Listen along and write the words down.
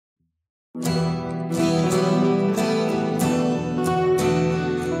Are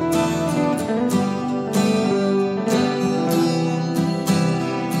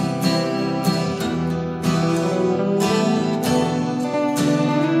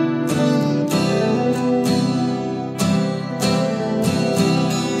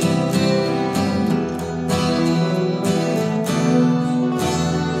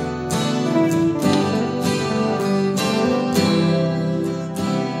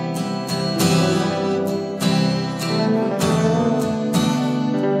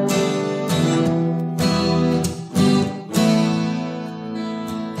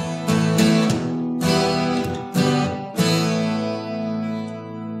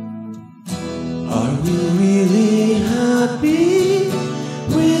we really happy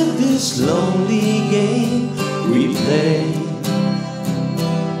with this lonely game we play?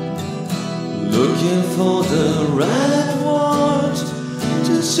 Looking for the right words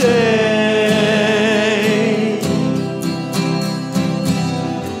to say,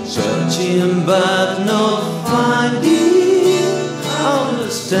 searching but not finding,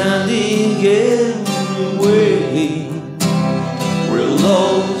 understanding every way. We're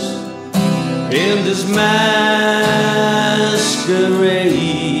lost in this masquerade,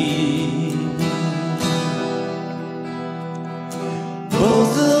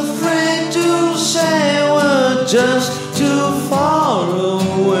 both afraid to say we're just too far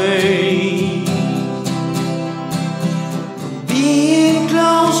away from being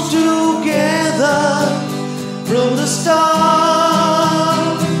close together from the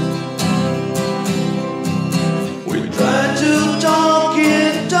start. We try to talk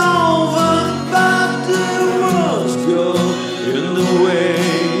it over, in the way.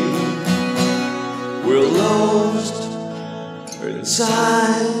 We're lost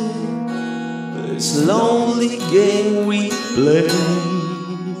inside this lonely game we play.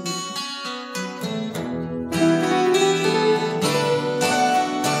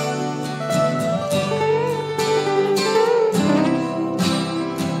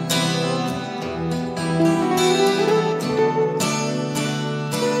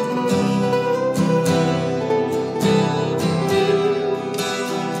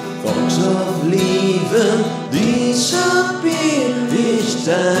 Of leaving disappear each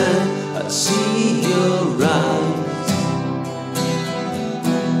time I see your eyes.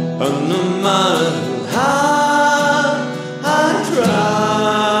 And no matter how